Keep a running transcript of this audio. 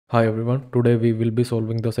Hi everyone, today we will be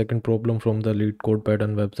solving the second problem from the Leetcode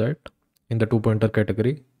pattern website in the two pointer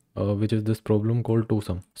category, which is this problem called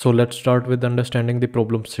 2sum. So let's start with understanding the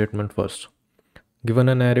problem statement first. Given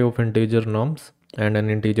an array of integer nums and an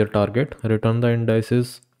integer target, return the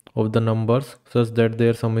indices of the numbers such that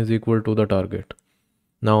their sum is equal to the target.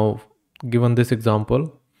 Now, given this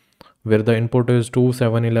example, where the input is 2,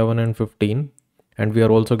 7, 11 and 15, and we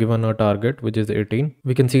are also given a target which is 18,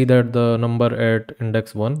 we can see that the number at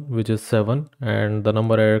index 1 which is 7 and the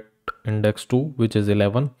number at index 2 which is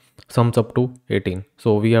 11 sums up to 18.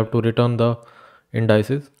 So we have to return the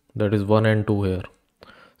indices, that is 1 and 2 here.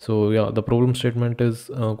 So yeah, the problem statement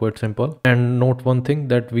is quite simple, and note one thing,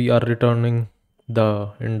 that we are returning the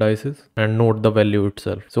indices and note the value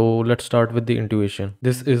itself. So let's start with the intuition.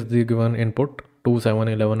 This is the given input 2, 7,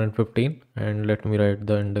 11 and 15, and let me write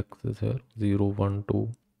the indexes here 0, 1, 2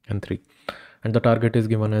 and 3, and the target is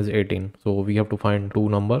given as 18. So we have to find two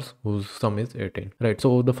numbers whose sum is 18, right?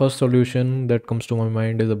 So the first solution that comes to my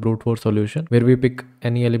mind is a brute force solution, where we pick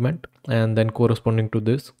any element and then corresponding to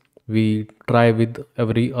this we try with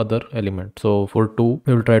every other element. So for 2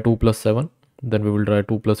 we will try 2 plus 7, then we will try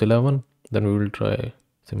 2 plus 11, then we will try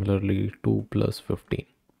similarly 2 plus 15,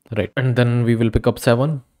 right? And then we will pick up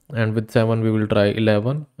 7, and with 7 we will try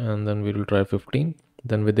 11, and then we will try 15,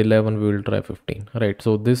 then with 11 we will try 15, right?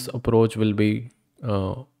 So this approach will be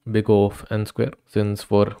big O of n square, since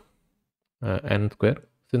for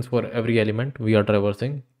every element we are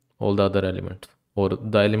traversing all the other elements, or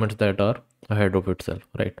the elements that are ahead of itself,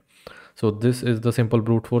 right? So this is the simple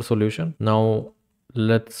brute force solution. Now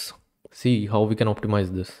let's see how we can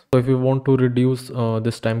optimize this. So if we want to reduce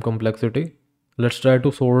this time complexity, let's try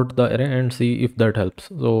to sort the array and see if that helps.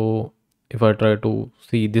 So if I try to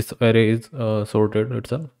see, this array is sorted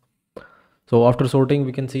itself. So after sorting,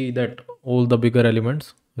 we can see that all the bigger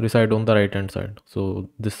elements reside on the right hand side. So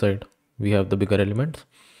this side we have the bigger elements,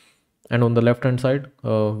 and on the left hand side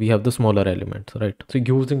we have the smaller elements, right? So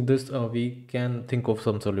using this we can think of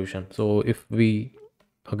some solution. So if we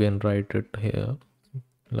again write it here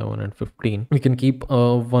 11 and 15, we can keep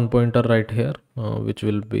one pointer right here, which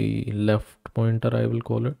will be left pointer, I will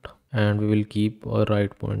call it, and we will keep a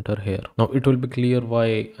right pointer here. Now it will be clear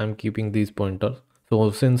why I'm keeping these pointers.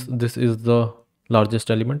 So since this is the largest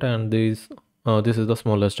element and this is the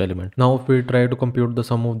smallest element. Now if we try to compute the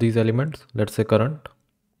sum of these elements, let's say current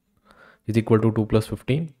is equal to 2 plus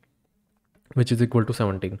 15, which is equal to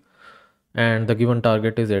 17, and the given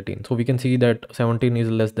target is 18. So we can see that 17 is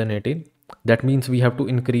less than 18. That means we have to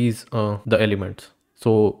increase the elements.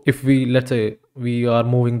 So if we, let's say we are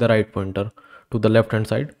moving the right pointer to the left hand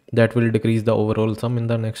side, that will decrease the overall sum in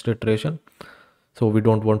the next iteration. So we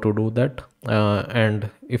don't want to do that. And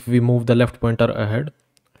if we move the left pointer ahead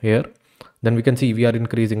here, then we can see we are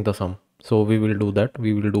increasing the sum. So we will do that.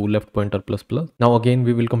 We will do left pointer plus plus. Now again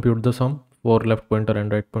we will compute the sum for left pointer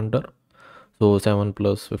and right pointer. So 7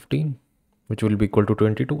 plus 15, which will be equal to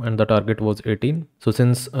 22, and the target was 18. So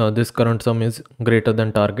since this current sum is greater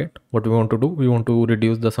than target, what we want to do, we want to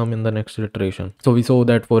reduce the sum in the next iteration. So we saw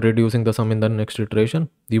that for reducing the sum in the next iteration,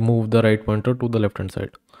 we move the right pointer to the left hand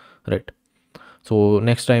side, right? So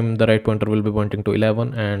next time the right pointer will be pointing to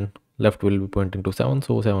 11 and left will be pointing to 7.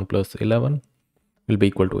 So 7 plus 11 will be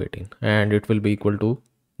equal to 18, and it will be equal to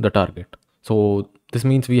the target. So this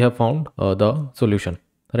means we have found the solution,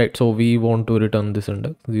 right? So we want to return this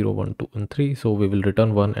index 0, 1, 2 and 3. So we will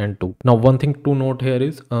return 1 and 2. Now one thing to note here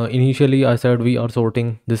is initially I said we are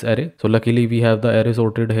sorting this array. So luckily we have the array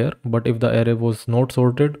sorted here, but if the array was not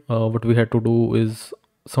sorted, what we had to do is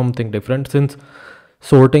something different, since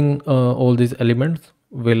sorting all these elements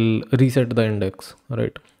will reset the index,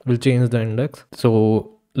 right? Will change the index.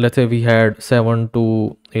 So let's say we had 7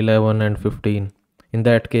 to 11 and 15. In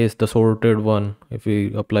that case, the sorted one, if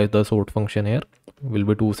we apply the sort function here, will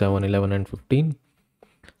be 2, 7, 11 and 15.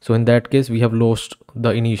 So in that case we have lost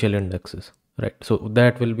the initial indexes, right? So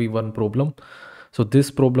that will be one problem. So this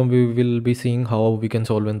problem we will be seeing how we can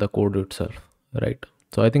solve in the code itself, right?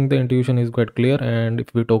 So I think the intuition is quite clear. And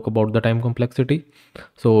if we talk about the time complexity,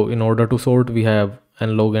 so in order to sort we have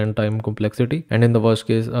n log n time complexity, and in the worst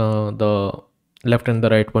case the left and the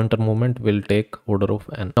right pointer movement will take order of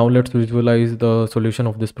n. Now let's visualize the solution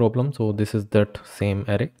of this problem. So this is that same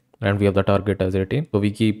array, and we have the target as 18. So we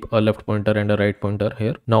keep a left pointer and a right pointer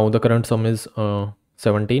here. Now the current sum is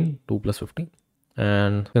 17, 2 plus 15.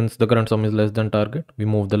 And since the current sum is less than target, we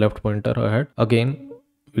move the left pointer ahead. Again,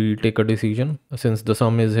 we take a decision. Since the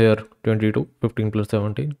sum is here 22, 15 plus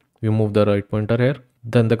 17, we move the right pointer here.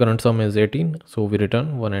 Then the current sum is 18. So we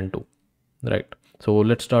return 1 and 2, right? So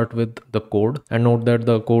let's start with the code, and note that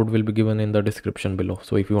the code will be given in the description below,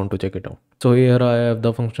 so if you want to check it out. So here I have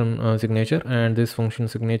the function signature, and this function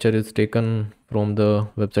signature is taken from the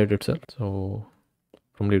website itself. So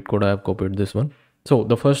from Leetcode I have copied this one. So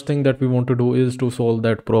the first thing that we want to do is to solve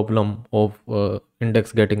that problem of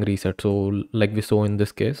index getting reset. So like we saw in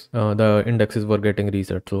this case, the indexes were getting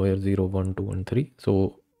reset. So here 0, 1, 2 and 3.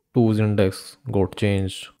 So 2's index got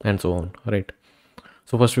changed and so on, right?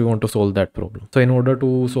 So first we want to solve that problem. So in order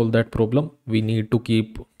to solve that problem, we need to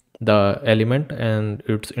keep the element and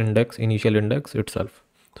its index, initial index itself.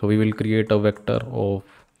 So we will create a vector of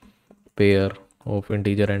pair of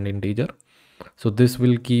integer and integer. So this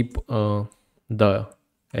will keep the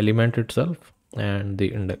element itself and the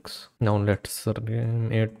index. Now let's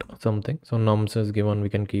rename it something. So nums is given, we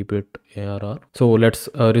can keep it arr. So let's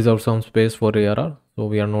reserve some space for arr, so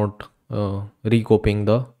we are not recopying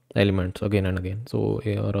the elements again and again. So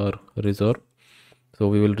arr reserve. So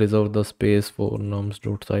we will reserve the space for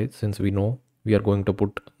nums.size, since we know we are going to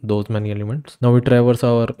put those many elements. Now we traverse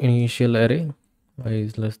our initial array, I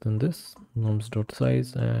is less than this,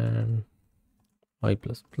 nums.size and I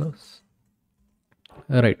plus plus.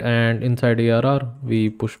 Right, and inside arr we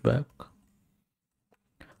push back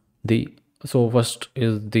the, so first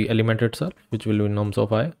is the element itself, which will be nums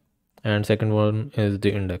of I, and second one is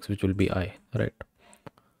the index, which will be I, right?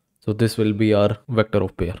 So this will be our vector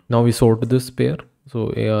of pair. Now we sort this pair.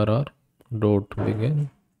 So arr dot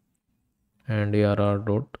begin and arr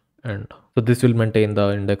dot end. So this will maintain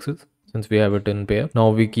the indexes since we have it in pair. Now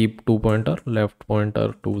we keep two pointer, left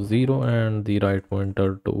pointer to 0 and the right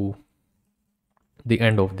pointer to the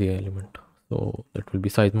end of the element. So that will be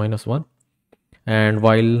size -1. And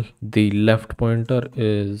while the left pointer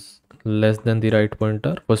is less than the right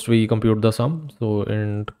pointer, first we compute the sum. So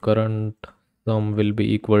int current sum will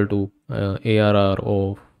be equal to arr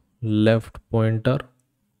of left pointer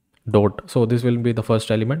dot. So this will be the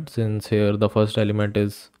first element, since here the first element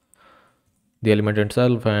is the element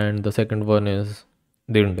itself and the second one is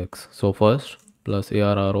the index. So first plus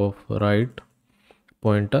arr of right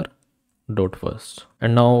pointer dot first.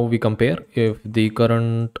 And now we compare if the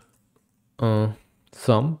current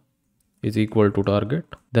sum is equal to target,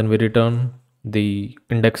 then we return the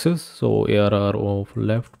indexes. So arr of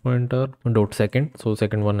left pointer dot second, so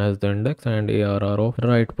second one has the index, and arr of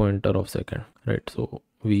right pointer of second, right? So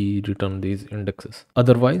we return these indexes.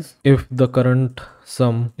 Otherwise, if the current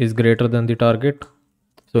sum is greater than the target,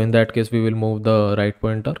 so in that case we will move the right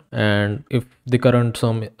pointer, and if the current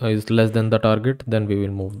sum is less than the target, then we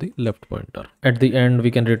will move the left pointer. At the end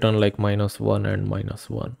we can return like -1 and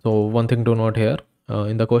 -1. So one thing to note here,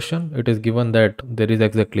 in the question it is given that there is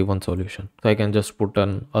exactly one solution. So I can just put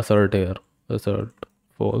an assert here, assert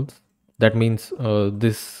false. That means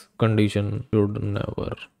this condition should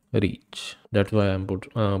never reach. That's why I'm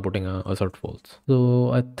putting a assert false. So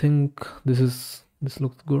I think this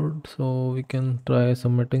looks good, so we can try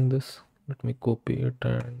submitting this. Let me copy it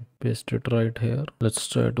and paste it right here. Let's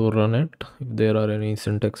try to run it if there are any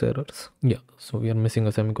syntax errors. Yeah, so we are missing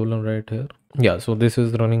a semicolon right here. Yeah, so this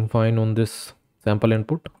is running fine on this sample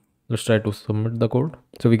input. Let's try to submit the code.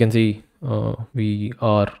 So we can see we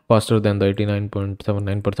are faster than the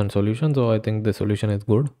 89.79% solution. So I think the solution is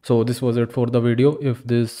good. So this was it for the video. If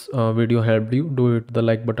this video helped you, do hit the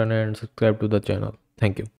like button and subscribe to the channel.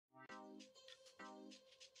 Thank you.